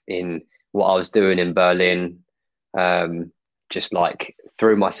myself in what I was doing in Berlin. Just like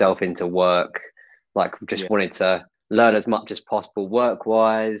threw myself into work, like just wanted to learn as much as possible work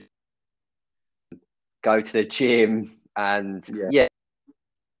wise, go to the gym, and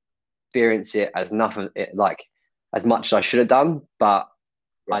experience it as as much as I should have done, but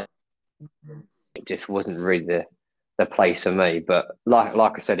it just wasn't really the place for me. But like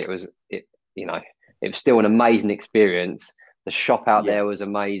I said, it was still an amazing experience. The shop out there was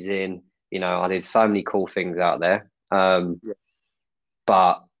amazing. I did so many cool things out there.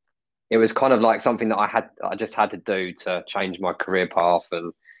 But it was kind of like something that I just had to do to change my career path,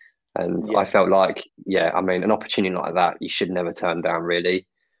 and I felt like, I mean, an opportunity like that you should never turn down, really.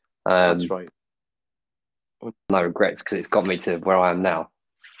 That's right. No regrets, because it's got me to where I am now.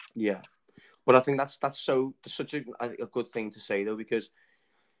 Yeah, but I think that's such a good thing to say, though, because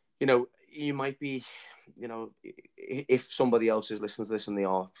you might be, if somebody else is listening to this and they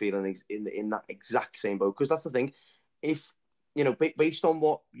are feeling in that exact same boat, because that's the thing, if based on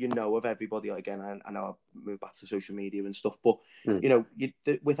what of everybody, again, I know I moved back to social media and stuff, but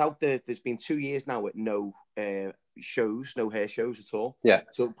without there's been 2 years now with no hair shows at all. Yeah.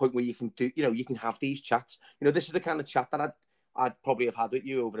 So a point where you can do, you can have these chats. This is the kind of chat that I'd probably have had with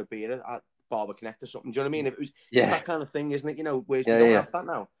you over a beer at Barber Connect or something. Do you know what I mean? It's that kind of thing, isn't it? Whereas you don't have that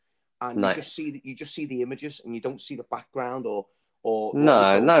now, and you just see the images, and you don't see the background or what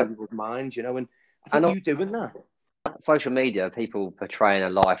was going through people's minds, and I think you doing that. Social media, people portraying a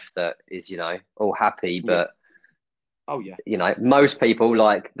life that is, all happy, but most people,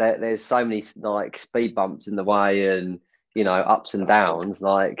 like, there's so many like speed bumps in the way, and ups and downs,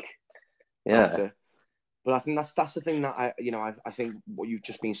 like, But I think that's the thing that I think what you've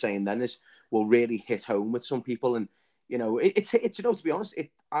just been saying then will really hit home with some people, and it's to be honest,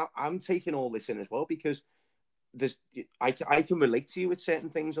 I'm taking all this in as well, because I can relate to you with certain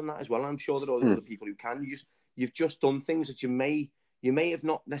things on that as well. I'm sure there are other people who can. You've just done things that you may have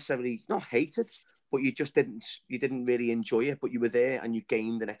not necessarily not hated, but you didn't really enjoy it, but you were there and you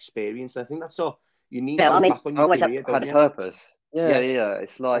gained an experience. And I think that's You need Yeah, to I look mean, back on I your always career, don't had a you? purpose. Yeah, Yeah, yeah.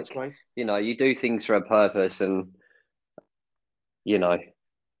 It's that's like, right. you do things for a purpose, and you know,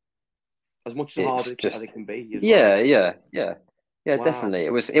 As much as hard it's as it just, can be as well. yeah, yeah, yeah, yeah. Wow. Definitely,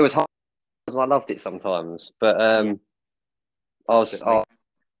 it was hard because I loved it sometimes, but Yeah, I that's was it, I,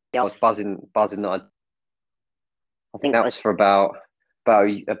 mate. I was buzzing that I think that was for about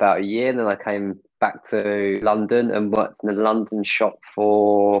a year, and then I came back to London and worked in the London shop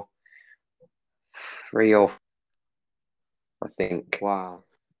for 3 or I think Wow.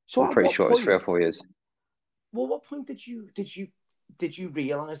 So I'm at pretty what sure it was three point? or 4 years. Well, what point did you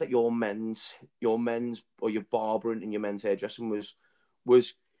realize that your men's or your barbering and your men's hairdressing was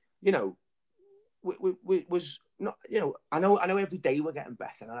you know was not, I know every day we're getting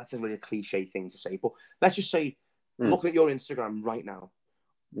better. Now that's a really cliche thing to say, but let's just say, Mm, looking at your Instagram right now,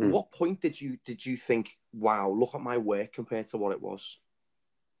 mm. what point did you think, wow, look at my work compared to what it was?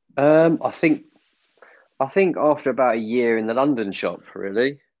 I think after about a year in the London shop,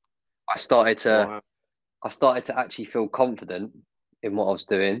 really, I started to Wow. I started to actually feel confident in what I was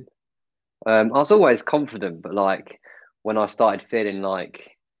doing. I was always confident, but like when I started feeling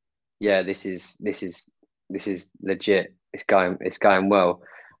like, yeah, this is legit. It's going well.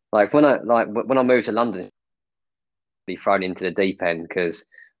 Like when I moved to London, be thrown into the deep end because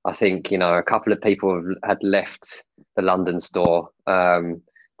I think a couple of people had left the London store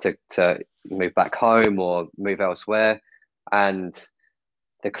to move back home or move elsewhere, and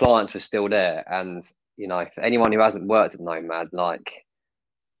the clients were still there. And for anyone who hasn't worked at Nomad, like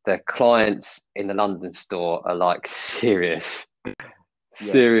the clients in the London store are like serious,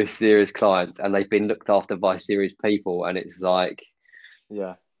 Yeah. serious clients, and they've been looked after by serious people. And it's like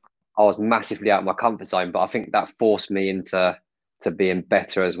Yeah. I was massively out of my comfort zone, but I think that forced me into being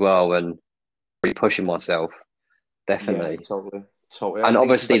better as well and really pushing myself, Yeah. definitely. Totally. Totally. I And think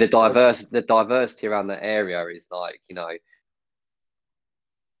because obviously like the diversity around the area is like, the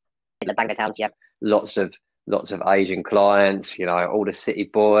Bangor towns, yeah, lots of Asian clients, all the city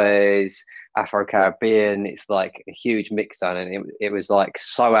boys, Afro yeah. Caribbean. It's like a huge mix zone, and it was like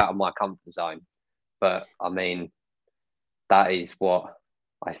so out of my comfort zone. But I mean, that is what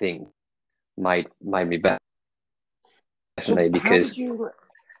I think made me better, So definitely, because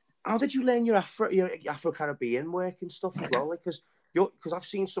how did you learn your Afro Caribbean work and stuff as well? Like, because I've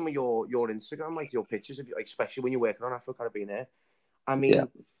seen some of your Instagram, like your pictures of you, like, especially when you're working on Afro Caribbean hair. I yeah, mean,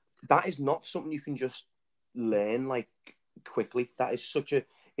 that is not something you can just learn like quickly. That is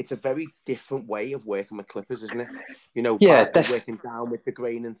it's a very different way of working with clippers, isn't it? yeah, Working down with the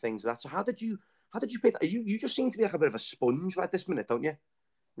grain and things. That. So how did you pick that? You just seem to be like a bit of a sponge right this minute, don't you?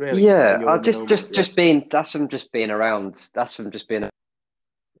 Really, like when yeah. you're I in the just moment. just Yeah, just being that's from just being around. That's from just being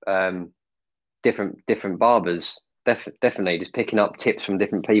um different barbers. Definitely just picking up tips from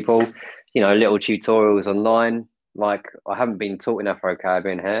different people. Little tutorials online. Like I haven't been taught in Afro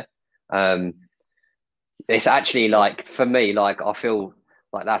Caribbean hair. Um, it's actually like for me, like I feel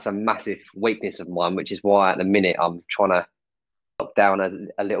like that's a massive weakness of mine, which is why at the minute I'm trying to lock down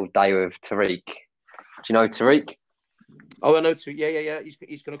a little day with Tariq. Do you know Tariq? Oh, I know too. Yeah, yeah, yeah.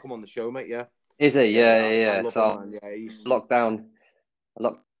 He's gonna come on the show, mate. Yeah, Is he? yeah, Yeah, yeah. yeah, I yeah. love him, So man. Yeah, he's lockdown,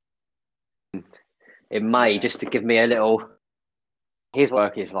 lock in May yeah. just to give me a little. His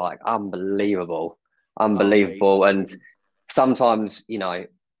work is like unbelievable, Oh, mate, unbelievable, and mate. sometimes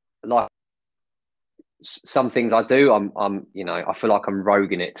like some things I do, I feel like I'm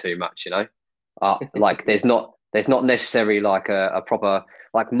roguing it too much. Like there's not necessarily like a proper,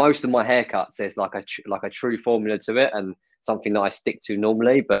 like most of my haircuts. There's like a true formula to it and something that I stick to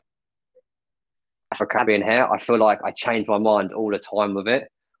normally. But for Caribbean hair, I feel like I change my mind all the time with it.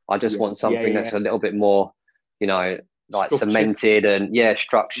 I just Yeah, want yeah, something yeah. that's a little bit more, like Structured. cemented and yeah, Yeah,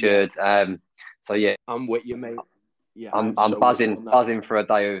 structured. So yeah, I'm with you, mate. Yeah, I'm I'm I'm so with you buzzing on that. buzzing for a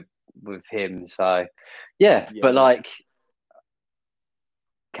day with him. So yeah, but Yeah, like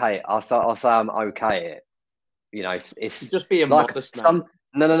okay, I'll say I'm okay at it. you're It's just being like modest now. some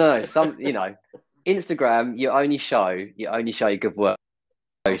no some Instagram you only show your good work,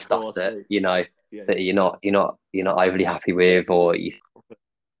 Of stuff course, that mate. Yeah, that yeah. you're not overly happy with, or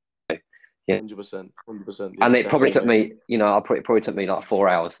yeah. 100%, 100%. And Yeah, it probably took definitely, me, it probably took me like 4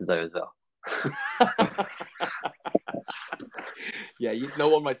 hours to do as well. mate. Yeah, no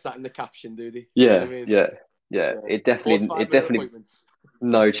one writes that in the caption, do they? You know what I Yeah, mean? yeah, yeah. Yeah. It Four to definitely, five it minute definitely, appointments.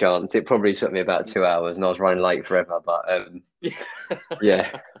 no chance. It probably took me about 2 hours, and I was running late forever. But Yeah.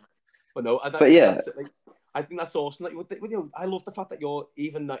 yeah, But no, but yeah, that's like, I think that's awesome. Like, I love the fact that you're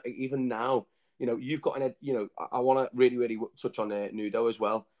even now. You've got I want to really, really touch on Nudo as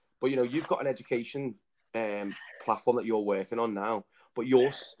well. But you've got an education platform that you're working on now, but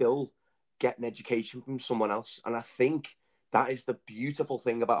you're still get an education from someone else. And I think that is the beautiful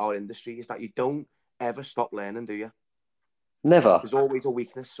thing about our industry, is that you don't ever stop learning, do you? Never. There's always a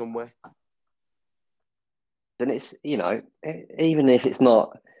weakness somewhere. And it's, you know, even if it's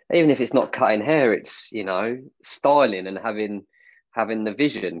not cutting hair, it's, you know, styling and having the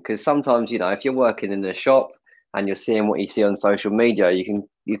vision. Because sometimes, you know, if you're working in a shop and you're seeing what you see on social media,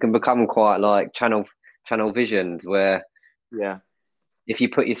 you can become quite like channel visioned, where Yeah. if you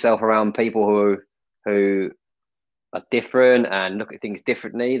put yourself around people who are different and look at things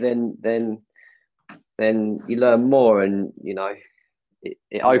differently, then you learn more, and you know, it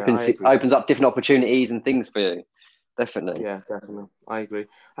I agree. opens up different opportunities and things for you. Definitely. Yeah, definitely. I agree.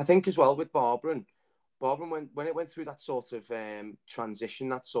 I think as well with Barbara, when it went through that sort of transition,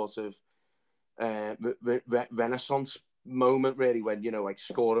 that sort of renaissance moment, really, when, you know, like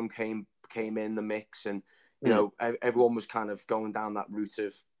Scorum came in the mix, and you know, everyone was kind of going down that route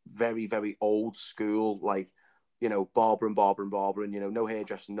of very, very old school, like, you know, Barbara, and you know, no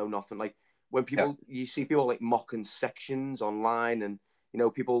hairdressing, no nothing. Like when you see people like mocking sections online, and you know,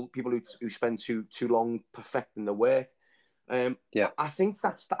 people who spend too long perfecting the work. I think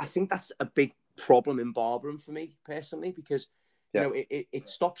that's a big problem in barbering for me personally, because you know, it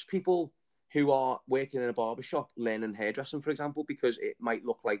stops people who are working in a barber shop learning hairdressing, for example, because it might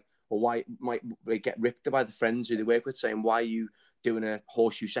look like, or why might they get ripped by the friends who they work with, saying, why are you doing a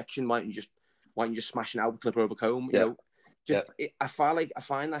horseshoe section? Why don't you just smash it out with clipper over comb? You know, I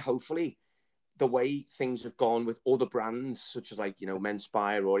find that hopefully the way things have gone with other brands, such as, like, you know,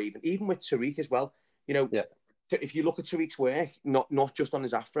 Menspire, or even with Tariq as well, you know, if you look at Tariq's work, not just on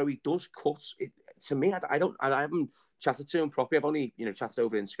his afro, he does cuts. To me, I haven't chatted to him properly. I've only, you know, chatted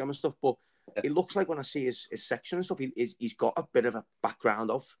over Instagram and stuff, but it looks like when I see his section and stuff, he's got a bit of a background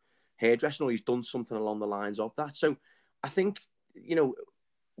of hairdressing, or he's done something along the lines of that. So I think, you know,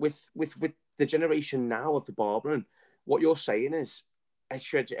 with the generation now of the barbering, what you're saying is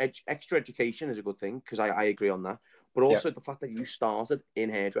extra education is a good thing, because I agree on that. But also the fact that you started in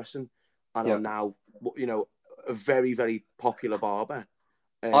hairdressing and are now, you know, a very, very popular barber.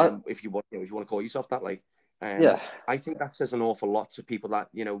 If you want to call yourself that, like, I think that says an awful lot to people, that,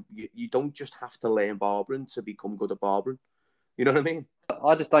 you know, you don't just have to learn barbering to become good at barbering. You know what I mean?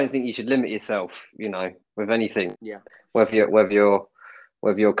 I just don't think you should limit yourself, you know, with anything. Yeah. Whether you're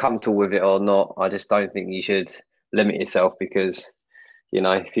comfortable with it or not, I just don't think you should limit yourself, because, you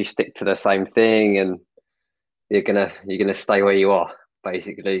know, if you stick to the same thing, and you're gonna stay where you are,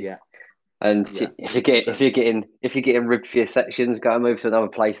 basically. Yeah. And Yeah, if you're getting ribbed for your sections, go and move to another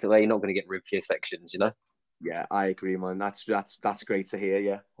place where you're not going to get ribbed for your sections. You know. Yeah, I agree, man. That's great to hear.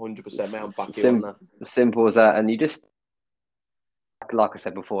 Yeah, 100%, mate. I'm back you on that. Simple as that, and you just, like I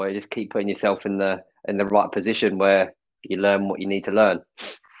said before, you just keep putting yourself in the right position where you learn what you need to learn.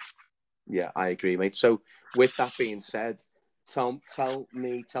 Yeah, I agree, mate. So, with that being said, tell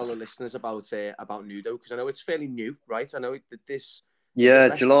the listeners about Nudo, because I know it's fairly new, right? I know that this. Yeah,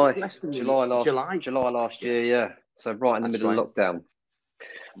 July last year. Yeah, so right in the middle of lockdown.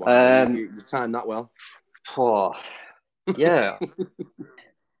 Wow, you timed that well. Oh, yeah.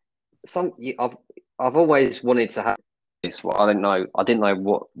 I've always wanted to have this. Well, I didn't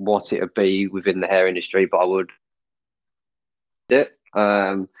know what it would be within the hair industry, but I would do it.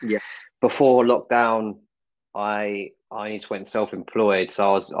 Before lockdown, I just went self-employed,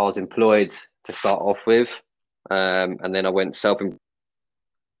 so I was employed to start off with, and then I went self-employed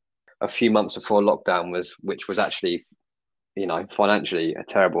a few months before lockdown, which was actually, you know, financially a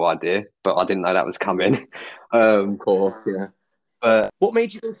terrible idea, but I didn't know that was coming. Of course, yeah. But what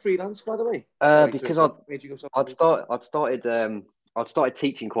made you go freelance, by the way? Because I'd started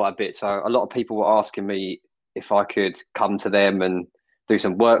teaching quite a bit, so a lot of people were asking me if I could come to them and do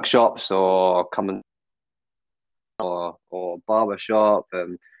some workshops, or come and or barber shop,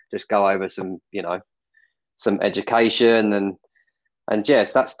 and just go over some, you know, some education, and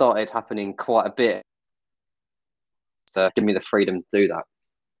yes, that started happening quite a bit. So give me the freedom to do that.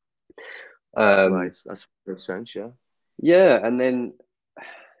 Right, that's makes sense, yeah. Yeah, and then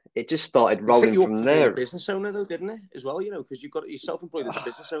it just started rolling from there. A business owner, though, didn't it? As well, you know, because you're self-employed as a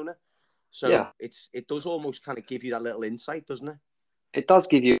business owner, so it does almost kind of give you that little insight, doesn't it? It does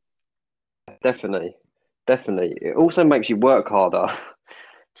give you, definitely. It also makes you work harder,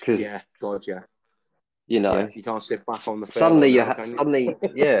 because you know, you can't sit back on the suddenly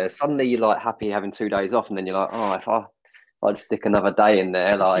you're like happy having 2 days off, and then you're like, oh, if I'd stick another day in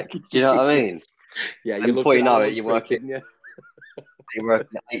there, like, do you know what I mean? Yeah, and before you know it, you're working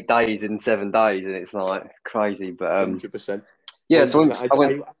 8 days in 7 days, and it's like crazy. But 100%. Yeah, so I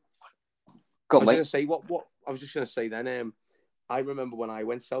went. I was going to say what I was just going to say then. I remember when I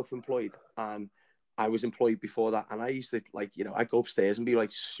went self-employed, and I was employed before that, and I used to like, I'd go upstairs and be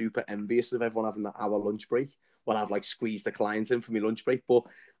like super envious of everyone having that hour lunch break. Well, I've like squeezed the clients in for my lunch break, but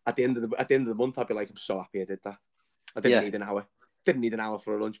at the end of the month, I'd be like, I'm so happy I did that. I didn't need an hour. Didn't need an hour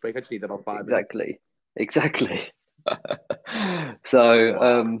for a lunch break. I just needed about 5 minutes. Exactly. Oh,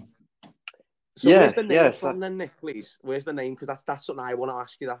 wow. So where's the name So, from then, Nick? Please, where's the name? Because that's something I want to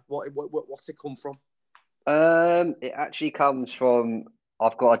ask you. That what's it come from? it actually comes from.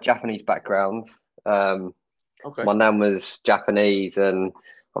 I've got a Japanese background. Okay. My nan was Japanese, and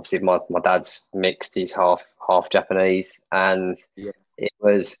obviously my dad's mixed. He's half Japanese, and Yeah. it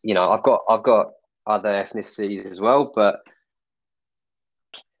was, I've got other ethnicities as well, but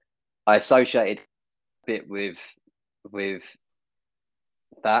I associated a bit with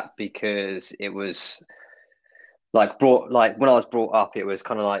that because it was like when I was brought up, it was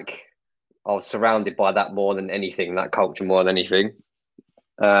kind of like I was surrounded by that more than anything, that culture more than anything.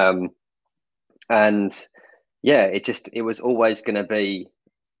 And yeah, it was always going to be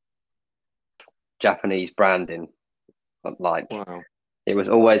Japanese branding. Like Wow. it was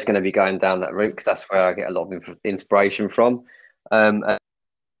always going to be going down that route because that's where I get a lot of inspiration from. And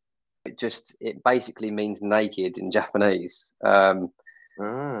it basically means naked in Japanese.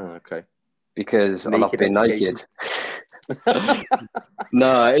 Okay. Because I love Naked being education. naked.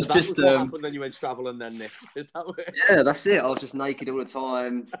 No, So it's that just was what happened when you went traveling, then, Nick. Is that where... yeah, that's it. I was just naked all the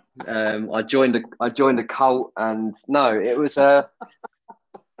time. I joined a cult, and no, it was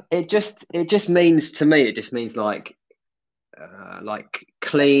it just means to me, it just means like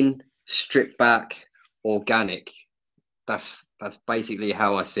clean, stripped back, organic. That's basically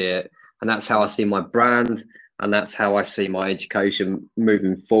how I see it, and that's how I see my brand, and that's how I see my education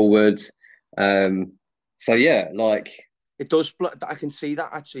moving forward. So yeah, like It does. I can see that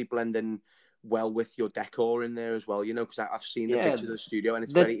actually blending well with your decor in there as well. Because I've seen the yeah, pictures of the studio, and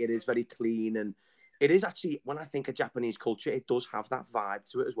the it is very clean, and it is actually, when I think of Japanese culture, it does have that vibe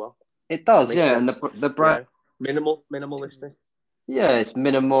to it as well. it does, Makes yeah, and sense. the brand, Yeah. Minimalistic. yeah, it's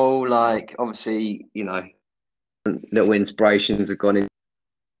minimal. Like obviously, little inspirations have gone in.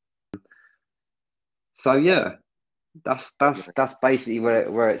 So yeah, that's that's Nice. that's basically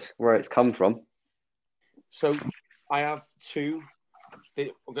where it's come from. So I have two. I'm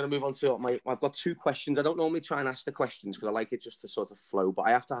going to move on to I've got two questions. I don't normally try and ask the questions because I like it just to sort of flow, but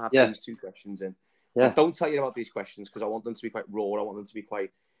I have to have Yeah, these two questions in. I yeah, don't tell you about these questions because I want them to be quite raw. I want them to be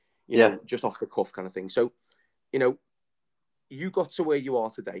quite, yeah, just off the cuff kind of thing. So, you know, you got to where you are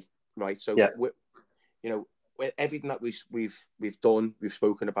today, right? So, yeah, everything that we've done, we've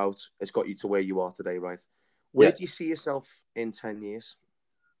spoken about, has got you to where you are today, right? Where yeah. do you see yourself in 10 years?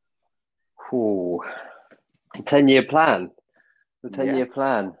 Ooh, 10-year plan. The ten Yeah. year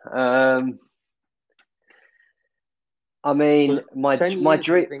plan. I mean, Because my 10 my years, if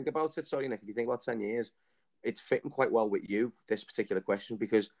you dream. think about it, sorry, Nick, if you think about 10 years, it's fitting quite well with you, this particular question,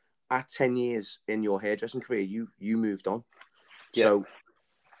 because at 10 years in your hairdressing career, you moved on. Yeah. So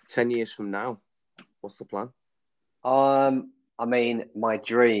 10 years from now, what's the plan? I mean, my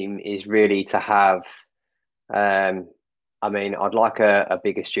dream is really to have. Um, I mean, I'd like a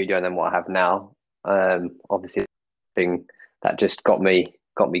bigger studio than what I have now. Obviously, thing that just got me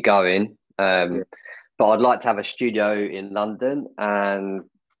going. Yeah. But I'd like to have a studio in London, and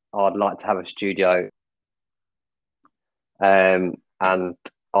I'd like to have a studio. And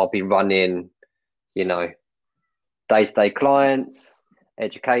I'll be running, you know, day-to-day clients,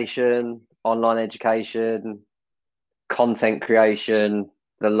 education, online education, content creation,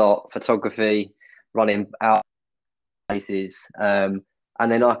 the lot, photography, running out places, and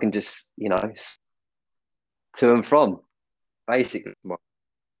then I can just, to and from, basically. Well,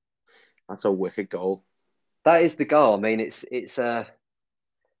 that's a wicked goal. That is the goal. I mean, it's in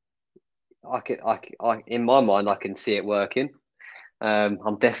my mind, I can see it working.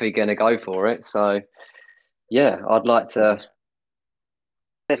 I'm definitely going to go for it. So yeah, I'd like to,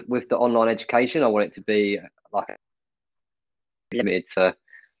 Nice. with the online education, I want it to be like limited to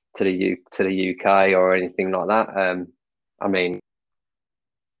the UK or anything like that. I mean,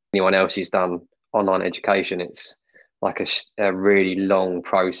 anyone else who's done online education, it's like a really long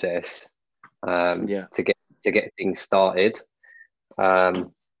process Yeah. to get things started.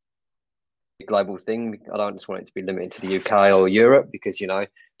 Global thing. I don't just want it to be limited to the UK or Europe because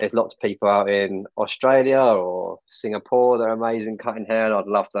there's lots of people out in Australia or Singapore that are amazing cutting hair, and I'd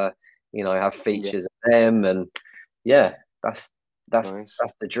love to have Yeah. features of them. And yeah, that's that's Nice.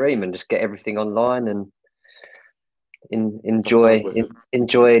 that's the dream, and just get everything online and That sounds wicked.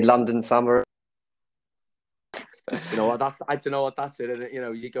 enjoy London summer. You know what? I don't know what that's it. You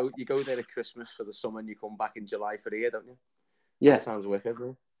know, you go there at Christmas for the summer and you come back in July for the year, don't you? Yeah. That sounds wicked,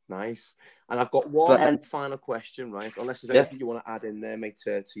 man. Nice. And I've got But one final question, right? Unless there's anything you want to add in there, mate,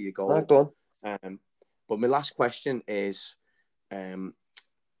 to your goal. No, go on. But my last question is,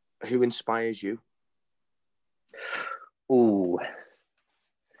 who inspires you? Ooh.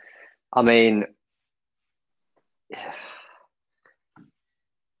 I mean,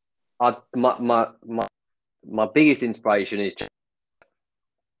 my biggest inspiration is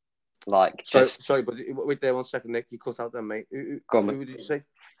Sorry, but wait there 1 second, Nick. You cut out there, mate. Who did you say?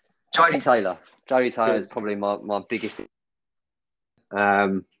 Jodie Taylor. Jodie Taylor is probably my biggest.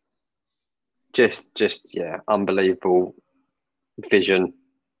 Just unbelievable vision.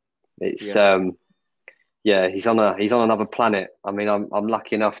 It's he's on another planet. I mean, I'm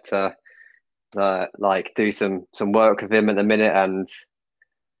lucky enough to do some work with him at the minute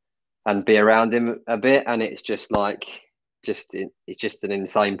and be around him a bit, and it's just it's just an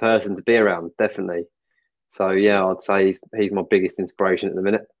insane person to be around, definitely. So I'd say he's my biggest inspiration at the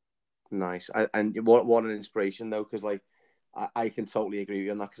minute. Nice. And what an inspiration though, because like I can totally agree with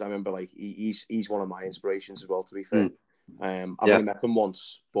you on that, because I remember like he's one of my inspirations as well, to be fair. I've only met him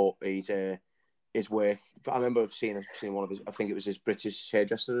once, but he's his work. I remember seeing one of his, I think it was his British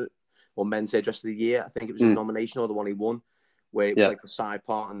hairdresser or men's hairdresser of the year. I think it was his nomination or the one he won, where it was like the side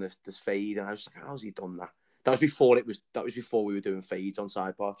part and this fade, and I was like, how's he done that? That was before we were doing fades on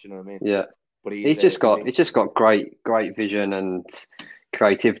side parts, you know what I mean? Yeah. But he's just got great vision and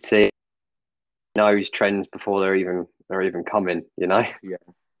creativity. He knows trends before they're even coming, you know? Yeah.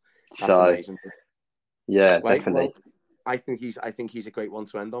 That's amazing. Yeah, right, definitely. Well, I think he's a great one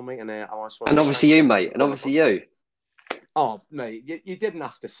to end on, mate. And obviously you, mate. And obviously you. Oh, mate, you didn't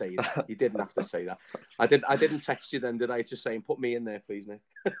have to say that. You didn't have to say that. I didn't text you then, did I? Just saying, put me in there, please, Nick.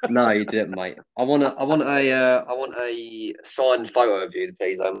 No, you didn't, mate. I want a signed photo of you,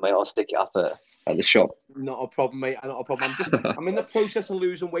 please, mate. I'll stick it up at the shop. Not a problem, mate. Not a problem. I'm in the process of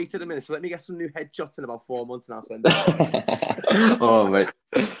losing weight at a minute, so let me get some new headshots in about 4 months, and I'll send it. Oh, mate.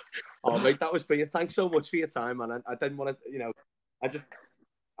 Oh, mate, that was brilliant. Thanks so much for your time, man. I didn't want to, I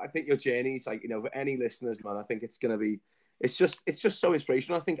think your journey is like, for any listeners, man, I think it's gonna be. It's just so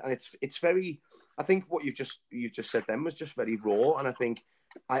inspirational, I think, and it's very. I think what you've just said then was just very raw, and I think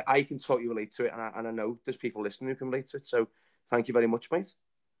I can totally relate to it, and I know there's people listening who can relate to it. So thank you very much, mate.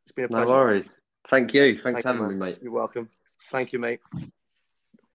 It's been a pleasure. No worries. Thank you. Thanks for having me, mate. You're welcome. Thank you, mate.